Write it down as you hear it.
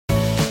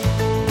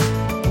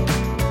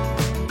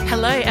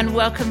Hello and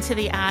welcome to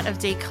the Art of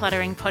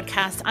Decluttering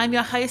podcast. I'm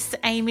your host,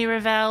 Amy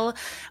Revell.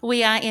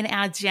 We are in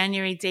our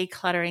January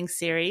decluttering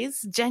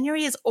series.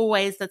 January is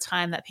always the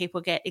time that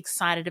people get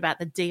excited about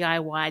the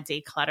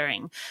DIY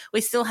decluttering. We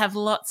still have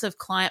lots of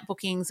client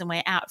bookings and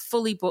we're out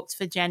fully booked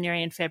for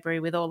January and February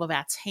with all of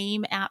our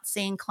team out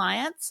seeing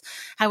clients.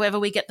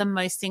 However, we get the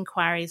most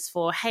inquiries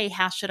for, hey,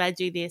 how should I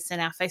do this? And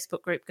our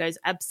Facebook group goes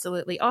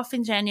absolutely off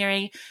in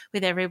January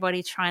with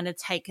everybody trying to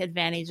take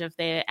advantage of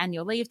their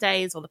annual leave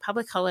days or the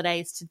public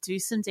holidays to do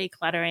some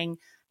decluttering,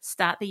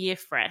 start the year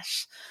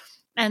fresh.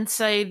 And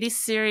so this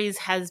series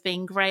has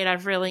been great.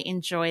 I've really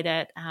enjoyed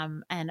it.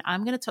 And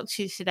I'm going to talk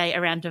to you today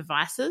around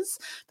devices.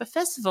 But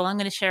first of all, I'm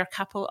going to share a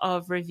couple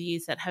of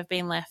reviews that have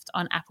been left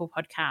on Apple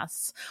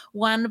Podcasts.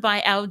 One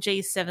by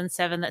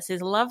LG77 that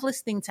says, love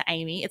listening to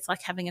Amy. It's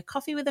like having a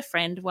coffee with a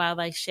friend while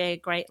they share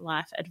great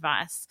life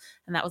advice.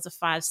 And that was a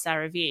 5-star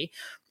review.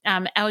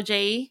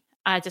 LG,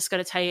 I just got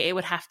to tell you, it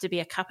would have to be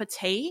a cup of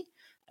tea.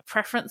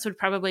 Preference would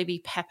probably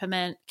be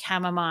peppermint,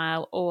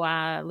 chamomile, or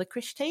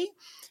licorice tea.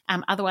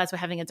 Otherwise, we're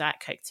having a Diet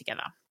Coke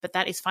together. But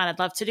that is fine. I'd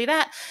love to do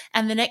that.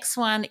 And the next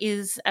one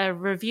is a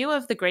review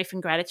of the Grief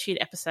and Gratitude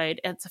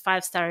episode. It's a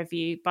 5-star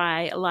review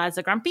by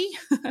Liza Grumpy.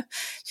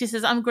 She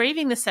says, I'm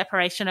grieving the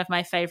separation of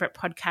my favorite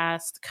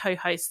podcast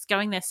co-hosts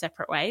going their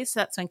separate ways. So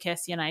that's when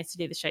Kirsty and I used to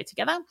do the show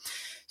together.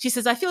 She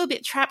says, I feel a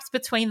bit trapped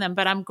between them,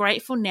 but I'm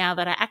grateful now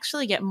that I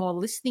actually get more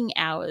listening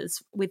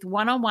hours with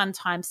one-on-one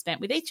time spent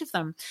with each of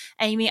them.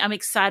 Amy, I'm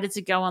excited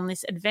to go on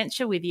this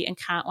adventure with you and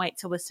can't wait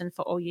to listen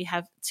for all you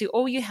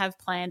have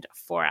planned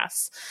for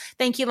us.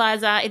 Thank you,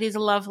 Liza. It is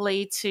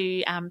lovely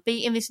to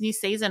be in this new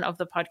season of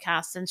the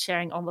podcast and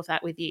sharing all of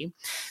that with you.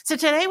 So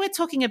today we're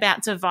talking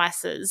about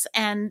devices,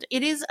 and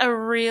it is a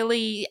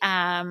really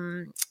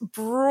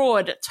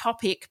broad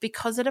topic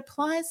because it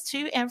applies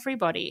to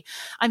everybody.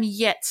 I'm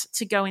yet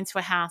to go into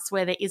a house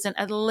where there isn't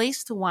at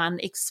least one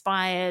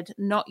expired,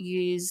 not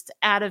used,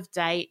 out of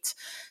date,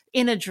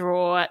 in a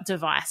drawer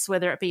device,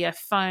 whether it be a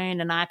phone,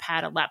 an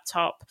iPad, a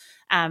laptop,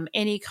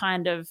 any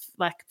kind of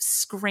like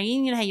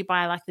screen. You know how you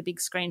buy like the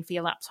big screen for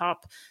your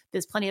laptop?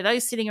 There's plenty of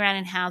those sitting around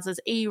in houses,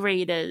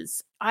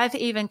 e-readers. I've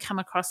even come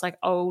across like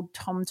old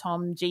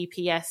TomTom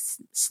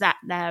GPS,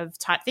 sat-nav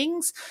type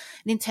things,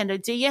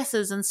 Nintendo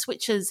DSs and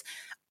Switches.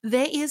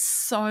 There is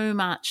so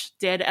much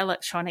dead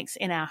electronics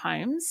in our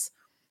homes.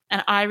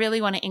 And I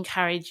really want to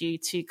encourage you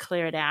to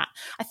clear it out.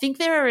 I think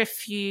there are a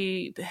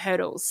few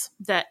hurdles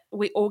that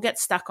we all get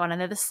stuck on, and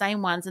they're the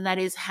same ones. And that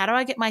is, how do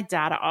I get my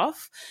data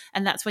off?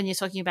 And that's when you're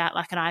talking about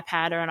like an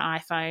iPad or an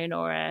iPhone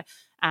or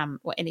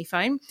or any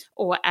phone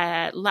or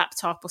a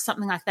laptop or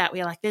something like that, where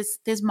you're like,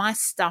 there's my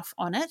stuff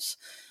on it.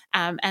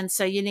 And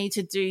so you need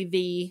to do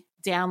the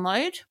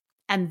download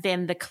and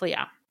then the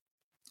clear.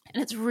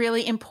 And it's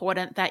really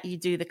important that you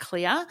do the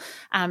clear.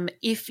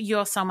 If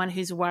you're someone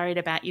who's worried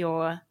about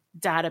your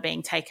data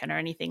being taken or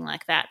anything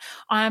like that,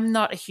 I'm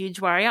not a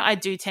huge worrier. I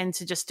do tend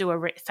to just do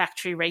a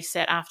factory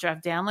reset after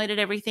I've downloaded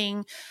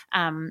everything.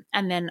 And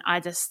then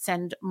I just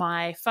send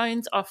my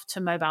phones off to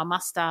Mobile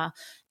Muster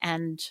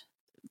and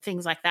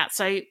things like that.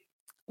 So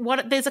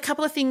there's a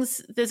couple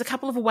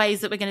of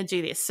ways that we're going to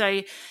do this.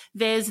 So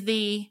there's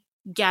the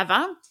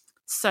gather.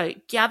 So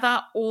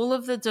gather all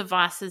of the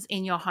devices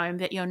in your home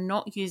that you're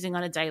not using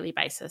on a daily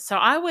basis. So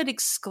I would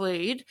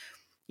exclude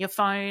your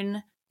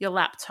phone, your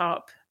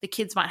laptop. The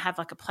kids might have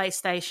like a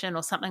PlayStation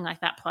or something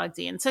like that plugged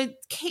in. So,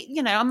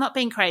 I'm not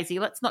being crazy.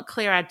 Let's not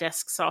clear our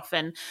desks off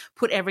and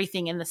put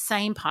everything in the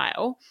same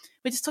pile.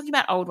 We're just talking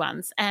about old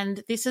ones.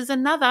 And this is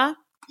another.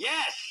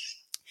 Yes.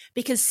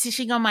 Because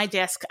sitting on my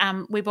desk,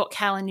 we bought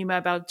Cal a new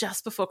mobile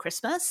just before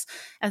Christmas.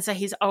 And so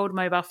his old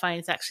mobile phone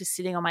is actually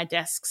sitting on my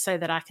desk so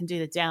that I can do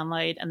the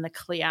download and the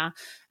clear,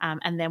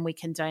 and then we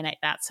can donate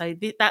that. So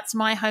that's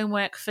my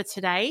homework for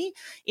today,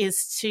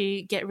 is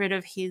to get rid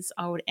of his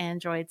old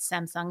Android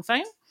Samsung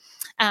phone.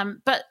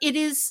 But it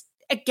is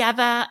a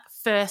gather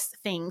first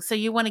thing. So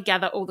you want to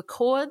gather all the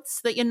cords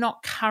that you're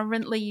not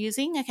currently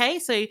using, okay?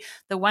 So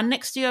the one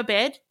next to your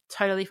bed,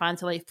 totally fine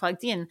to leave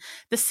plugged in.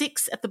 The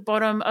 6 at the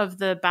bottom of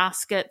the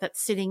basket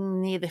that's sitting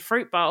near the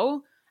fruit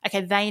bowl, okay,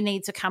 they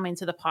need to come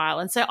into the pile.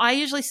 And so I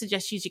usually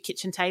suggest use your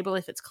kitchen table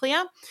if it's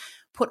clear.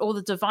 Put all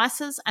the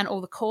devices and all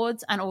the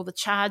cords and all the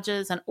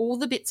chargers and all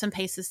the bits and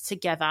pieces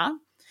together.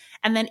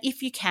 And then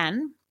if you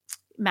can,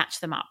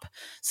 match them up.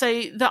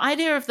 So the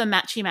idea of the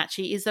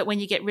matchy-matchy is that when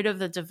you get rid of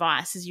the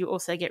devices, you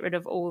also get rid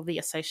of all the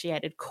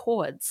associated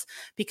cords,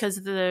 because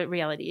the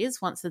reality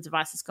is once the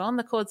device is gone,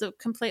 the cords are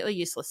completely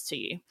useless to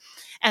you.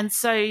 And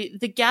so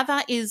the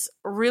gather is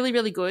really,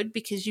 really good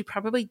because you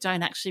probably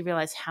don't actually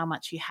realize how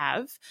much you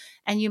have,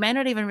 and you may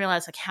not even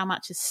realize like how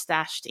much is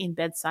stashed in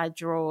bedside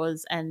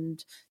drawers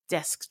and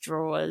desk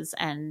drawers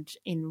and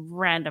in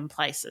random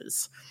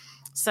places.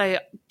 So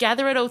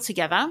gather it all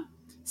together.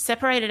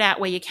 Separate it out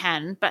where you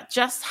can, but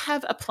just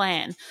have a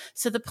plan.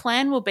 So the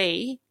plan will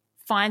be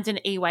find an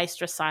e-waste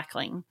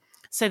recycling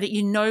so that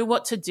you know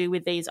what to do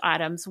with these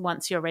items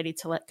once you're ready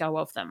to let go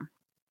of them.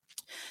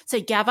 So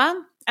gather,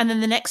 and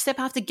then the next step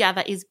after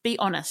gather is be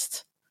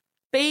honest.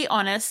 Be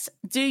honest.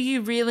 Do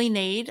you really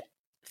need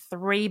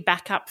 3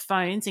 backup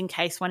phones in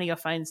case one of your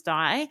phones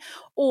die?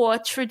 Or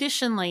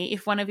traditionally,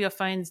 if one of your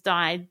phones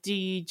died, do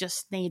you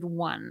just need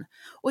one?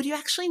 Or do you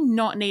actually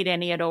not need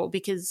any at all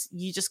because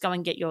you just go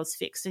and get yours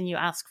fixed and you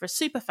ask for a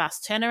super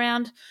fast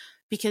turnaround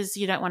because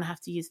you don't want to have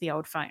to use the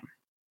old phone?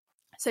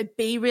 So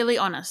be really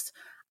honest.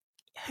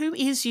 Who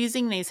is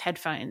using these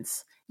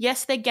headphones?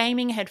 Yes, they're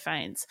gaming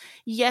headphones.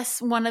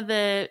 Yes, one of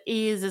the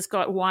ears has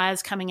got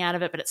wires coming out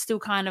of it, but it still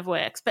kind of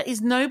works. But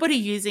is nobody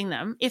using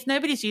them? If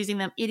nobody's using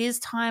them, it is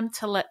time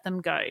to let them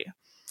go.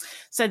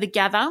 So the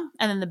gather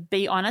and then the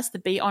be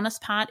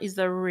honest part is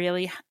the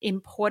really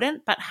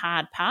important but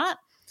hard part.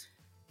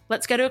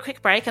 Let's go to a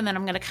quick break and then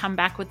I'm going to come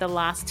back with the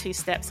last 2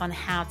 steps on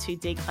how to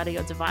declutter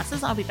your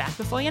devices. I'll be back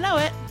before you know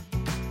it.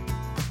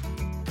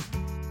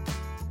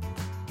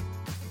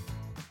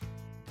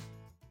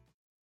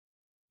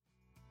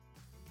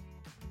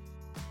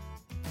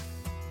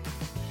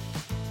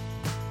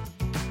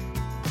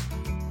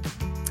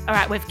 All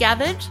right, we've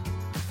gathered,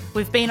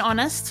 we've been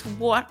honest.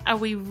 What are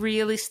we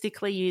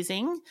realistically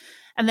using?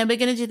 And then we're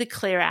going to do the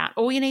clear out.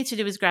 All you need to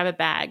do is grab a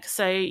bag.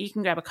 So you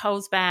can grab a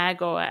Coles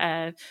bag or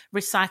a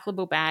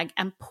recyclable bag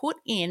and put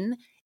in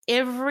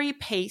every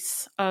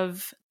piece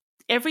of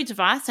every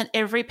device and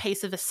every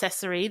piece of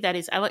accessory that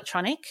is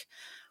electronic,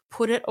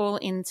 put it all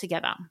in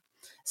together.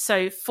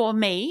 So for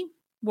me,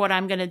 what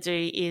I'm going to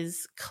do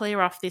is clear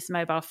off this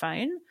mobile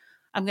phone.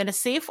 I'm going to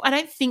see if I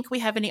don't think we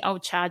have any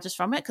old chargers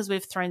from it because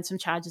we've thrown some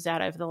chargers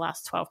out over the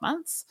last 12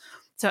 months.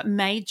 So it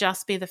may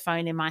just be the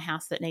phone in my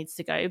house that needs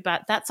to go,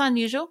 but that's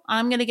unusual.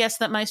 I'm going to guess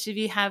that most of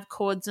you have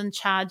cords and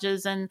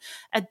chargers and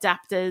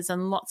adapters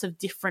and lots of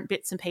different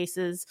bits and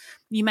pieces.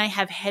 You may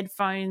have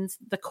headphones,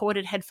 the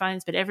corded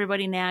headphones, but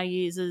everybody now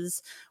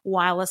uses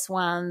wireless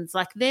ones.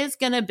 Like there's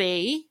going to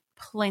be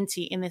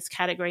plenty in this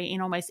category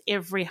in almost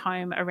every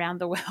home around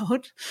the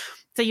world.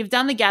 So you've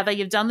done the gather,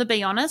 you've done the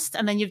be honest,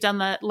 and then you've done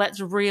the let's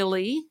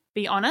really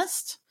be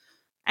honest.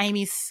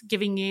 Amy's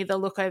giving you the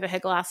look over her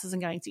glasses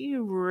and going, do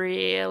you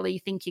really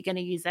think you're going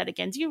to use that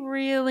again? Do you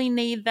really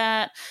need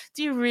that?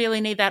 Do you really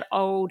need that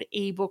old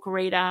ebook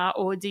reader,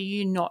 or do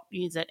you not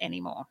use it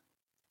anymore?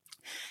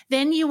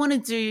 Then you want to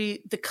do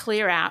the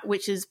clear out,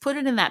 which is put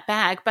it in that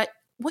bag, but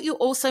what you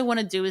also want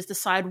to do is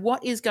decide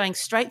what is going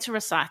straight to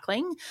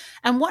recycling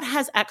and what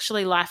has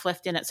actually life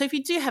left in it. So if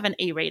you do have an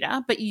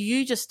e-reader, but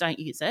you just don't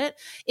use it,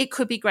 it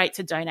could be great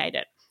to donate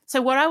it.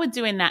 So what I would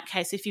do in that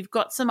case, if you've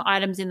got some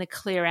items in the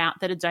clear out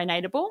that are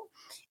donatable,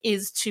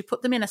 is to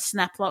put them in a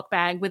Snap-Lock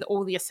bag with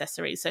all the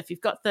accessories. So if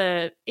you've got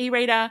the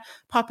e-reader,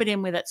 pop it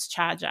in with its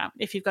charger.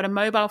 If you've got a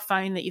mobile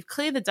phone that you've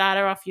cleared the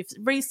data off, you've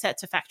reset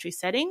to factory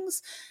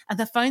settings, and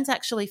the phone's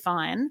actually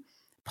fine,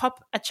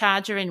 pop a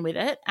charger in with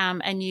it,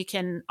 and you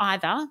can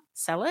either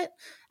sell it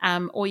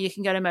or you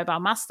can go to Mobile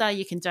Muster,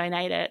 you can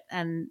donate it,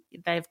 and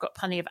they've got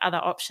plenty of other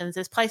options.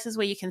 There's places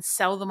where you can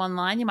sell them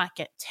online. You might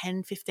get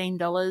 $10,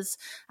 $15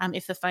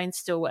 if the phone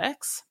still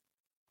works.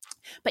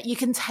 But you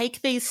can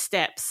take these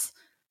steps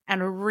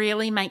and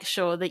really make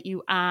sure that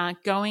you are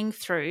going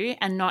through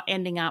and not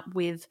ending up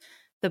with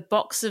the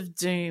box of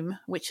doom,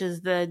 which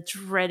is the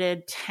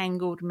dreaded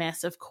tangled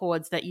mess of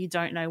cords that you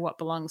don't know what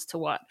belongs to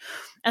what.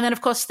 And then,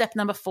 of course, step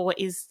number 4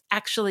 is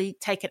actually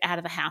take it out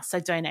of the house. So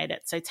donate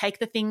it. So take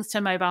the things to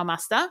Mobile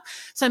Muster.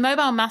 So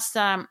Mobile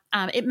Muster,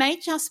 it may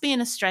just be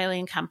an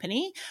Australian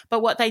company,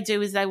 but what they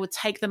do is they will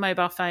take the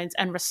mobile phones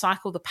and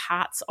recycle the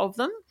parts of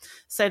them.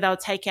 So they'll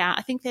take out,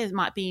 I think there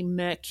might be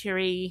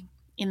mercury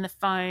in the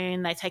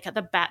phone, they take out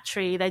the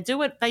battery, they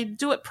do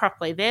it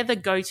properly. They're the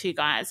go-to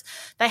guys.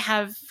 They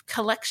have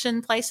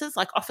collection places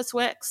like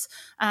Officeworks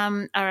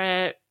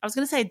I was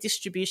going to say a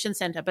distribution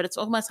center, but it's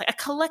almost like a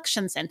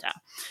collection center.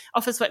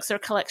 Officeworks are a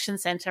collection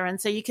center,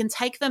 and so you can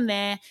take them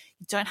there.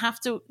 You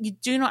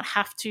do not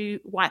have to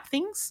wipe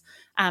things.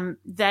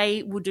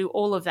 They will do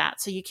all of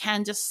that. So you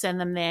can just send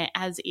them there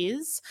as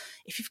is.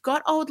 If you've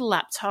got old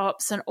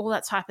laptops and all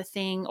that type of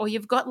thing, or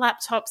you've got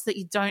laptops that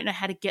you don't know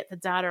how to get the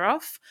data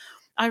off,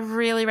 I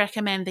really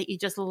recommend that you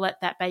just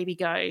let that baby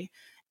go.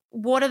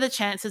 What are the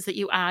chances that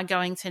you are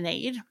going to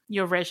need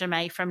your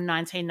resume from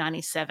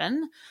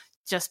 1997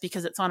 just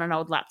because it's on an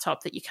old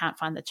laptop that you can't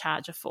find the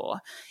charger for?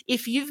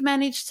 If you've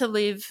managed to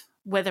live,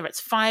 whether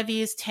it's 5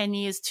 years, 10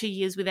 years, 2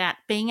 years without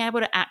being able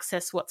to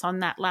access what's on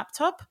that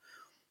laptop,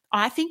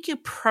 I think you're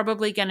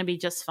probably going to be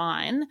just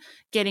fine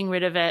getting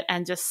rid of it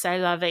and just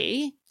say la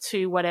vie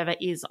to whatever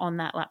is on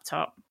that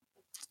laptop.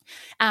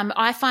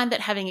 I find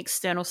that having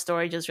external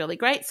storage is really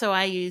great. So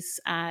I use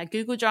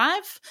Google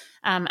Drive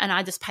and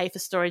I just pay for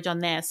storage on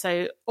there.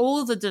 So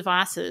all the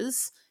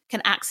devices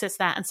can access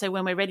that. And so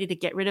when we're ready to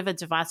get rid of a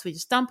device, we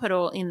just dump it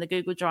all in the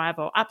Google Drive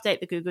or update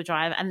the Google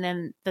Drive, and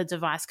then the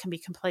device can be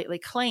completely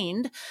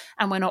cleaned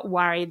and we're not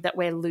worried that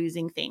we're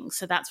losing things.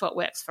 So that's what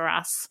works for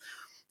us.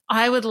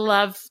 I would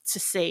love to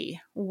see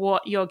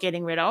what you're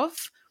getting rid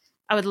of.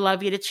 I would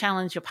love you to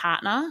challenge your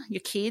partner,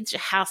 your kids, your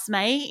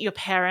housemate, your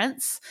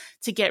parents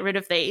to get rid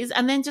of these.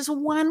 And then just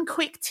one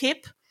quick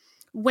tip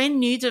when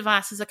new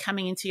devices are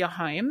coming into your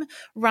home,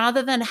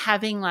 rather than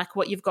having like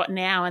what you've got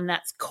now, and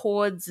that's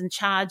cords and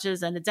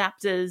chargers and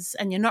adapters,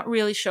 and you're not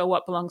really sure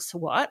what belongs to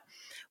what,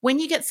 when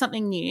you get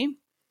something new,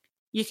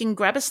 you can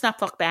grab a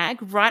Snaplock bag,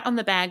 write on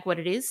the bag what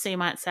it is. So you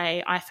might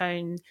say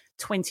iPhone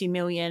 20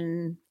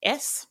 million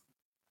S.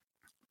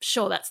 I'm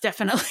sure that's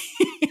definitely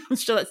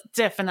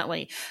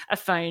a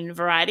phone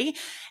variety.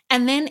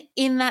 And then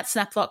in that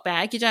Snaplock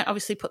bag, you don't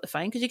obviously put the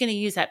phone because you're going to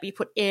use that, but you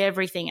put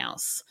everything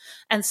else.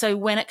 And so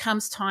when it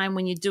comes time,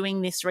 when you're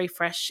doing this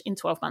refresh in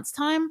 12 months'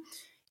 time,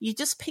 you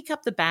just pick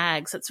up the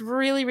bags. It's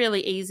really,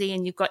 really easy,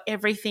 and you've got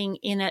everything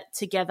in it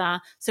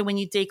together. So when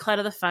you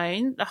declutter the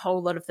phone, the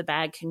whole lot of the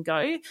bag can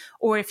go.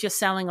 Or if you're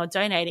selling or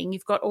donating,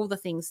 you've got all the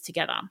things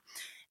together.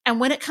 And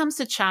when it comes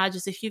to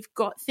chargers, if you've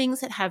got things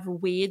that have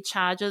weird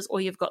chargers,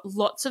 or you've got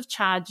lots of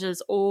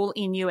chargers all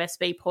in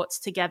USB ports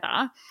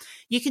together,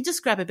 you can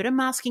just grab a bit of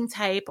masking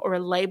tape or a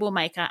label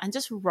maker and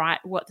just write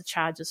what the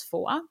charger's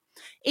for.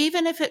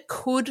 Even if it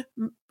could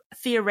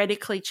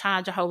theoretically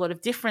charge a whole lot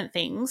of different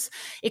things,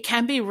 it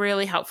can be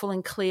really helpful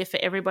and clear for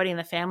everybody in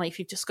the family if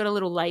you've just got a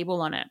little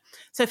label on it.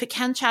 So if it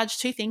can charge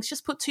 2 things,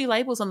 just put 2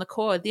 labels on the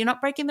cord. You're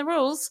not breaking the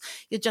rules.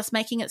 You're just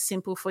making it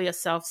simple for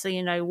yourself so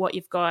you know what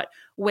you've got,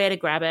 where to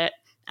grab it,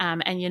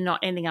 and you're not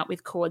ending up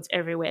with cords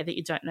everywhere that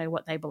you don't know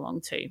what they belong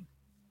to.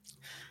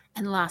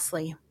 And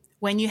lastly,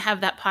 when you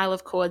have that pile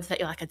of cords that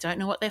you're like, I don't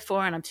know what they're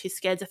for and I'm too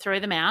scared to throw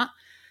them out,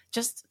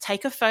 just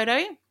take a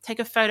photo,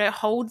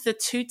 hold the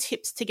 2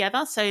 tips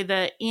together, so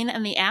the in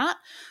and the out,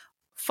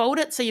 fold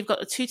it so you've got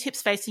the 2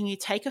 tips facing you,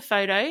 take a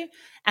photo,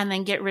 and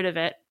then get rid of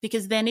it.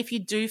 Because then if you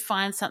do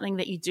find something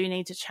that you do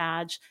need to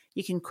charge,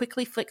 you can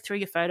quickly flick through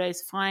your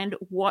photos, find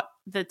what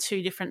the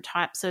 2 different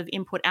types of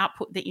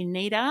input-output that you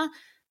need are,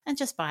 and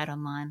just buy it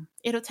online.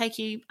 It'll take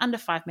you under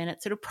 5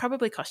 minutes. It'll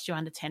probably cost you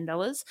under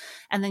 $10.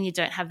 And then you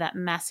don't have that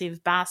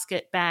massive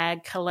basket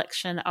bag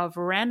collection of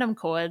random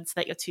cords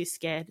that you're too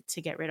scared to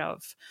get rid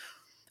of.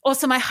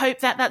 Awesome. I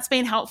hope that that's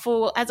been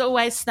helpful. As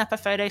always, snap a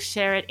photo,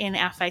 share it in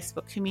our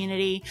Facebook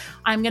community.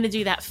 I'm going to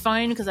do that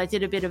phone because I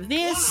did a bit of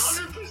this.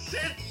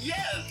 100%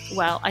 yes!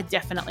 Well, I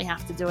definitely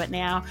have to do it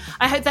now.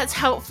 I hope that's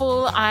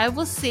helpful. I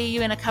will see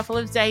you in a couple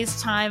of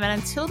days' time. And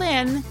until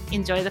then,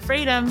 enjoy the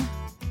freedom.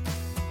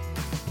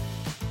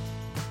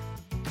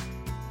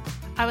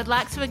 I would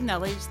like to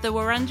acknowledge the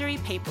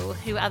Wurundjeri people,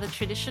 who are the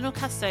traditional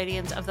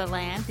custodians of the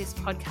land this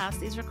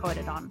podcast is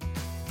recorded on.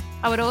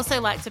 I would also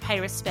like to pay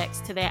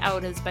respects to their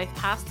elders, both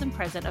past and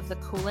present, of the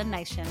Kulin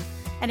Nation,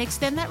 and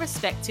extend that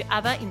respect to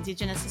other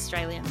Indigenous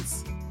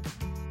Australians.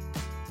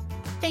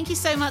 Thank you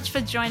so much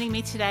for joining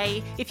me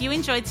today. If you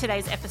enjoyed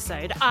today's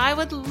episode, I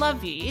would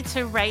love you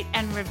to rate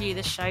and review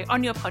the show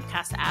on your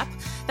podcast app.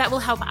 That will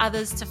help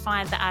others to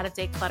find the Art of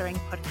Decluttering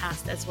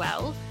podcast as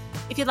well.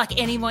 If you'd like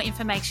any more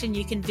information,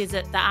 you can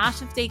visit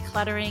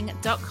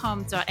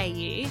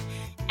theartofdecluttering.com.au,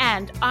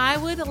 and I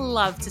would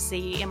love to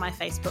see you in my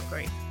Facebook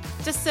group.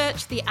 Just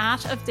search the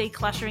Art of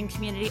Decluttering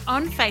community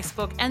on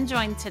Facebook and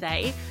join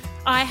today.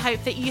 I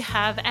hope that you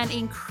have an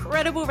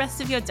incredible rest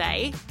of your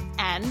day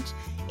and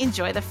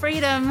enjoy the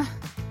freedom.